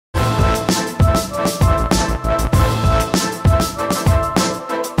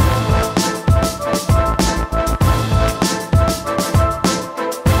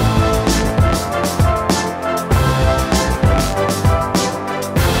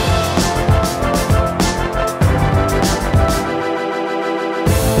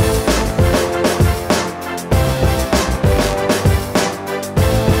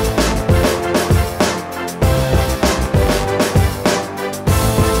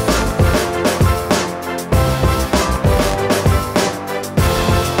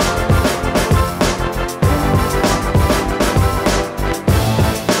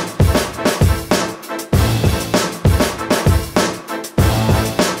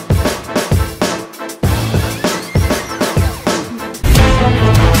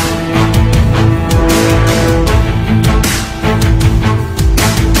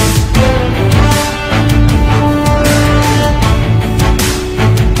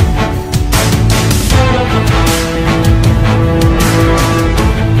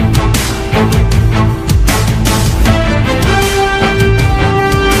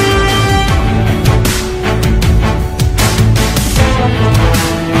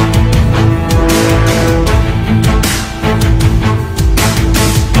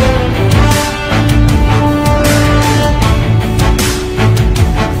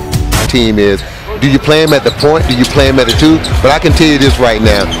team is, do you play him at the point? Do you play him at the 2? But I can tell you this right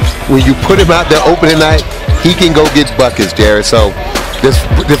now. When you put him out there opening night, he can go get buckets, Jared. So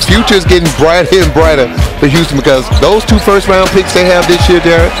the future is getting brighter and brighter for Houston because those 2 first-round picks they have this year,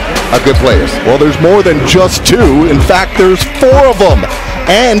 Jared, are good players. Well, there's more than just 2. In fact, there's 4 of them.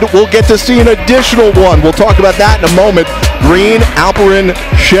 And we'll get to see an additional one. We'll talk about that in a moment. Green, Alperen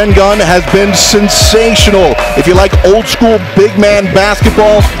Şengün has been sensational. If you like old school big man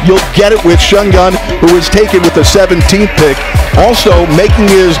basketball, you'll get it with Şengün, who was taken with the 17th pick. Also making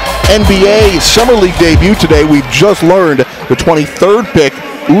his NBA Summer League debut today, we've just learned the 23rd pick,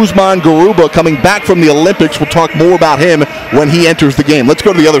 Usman Garuba, coming back from the Olympics. We'll talk more about him when he enters the game. Let's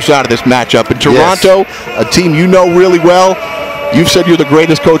go to the other side of this matchup. In Toronto, a team you know really well. You've said you're the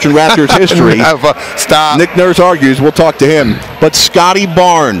greatest coach in Raptors history. Stop. Nick Nurse argues. We'll talk to him. But Scotty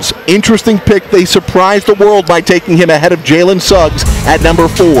Barnes, interesting pick. They surprised the world by taking him ahead of Jalen Suggs at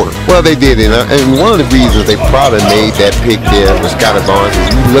number 4. Well, they did. And one of the reasons they probably made that pick there with Scotty Barnes is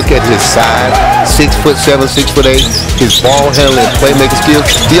you look at his size, 6'7", 6'8", his ball handling and playmaking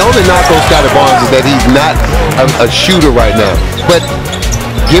skills. The only knock on Scotty Barnes is that he's not a shooter right now. But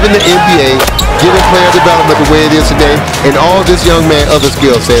given the NBA, given player development the way it is today, and all this young man other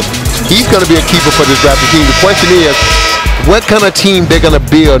skill sets, he's going to be a keeper for this Raptors team. The question is, what kind of team they're going to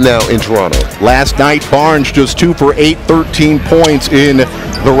build now in Toronto? Last night, Barnes just 2 for 8, 13 points in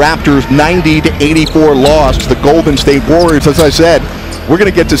the Raptors' 90-84 loss to the Golden State Warriors. As I said, we're going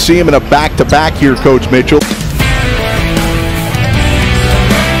to get to see him in a back-to-back here, Coach Mitchell.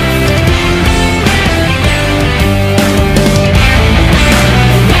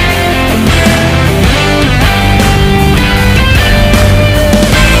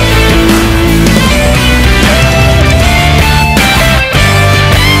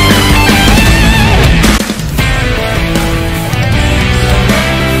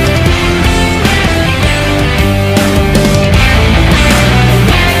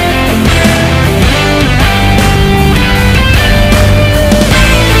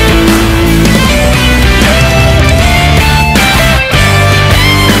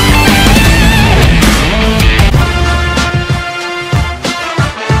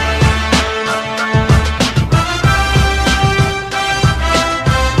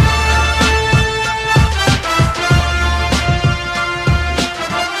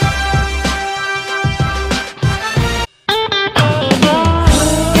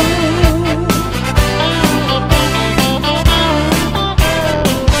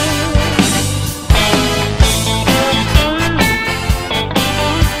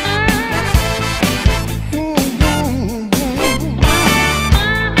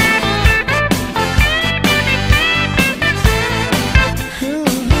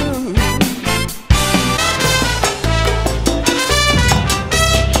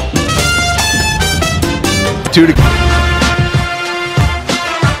 Two to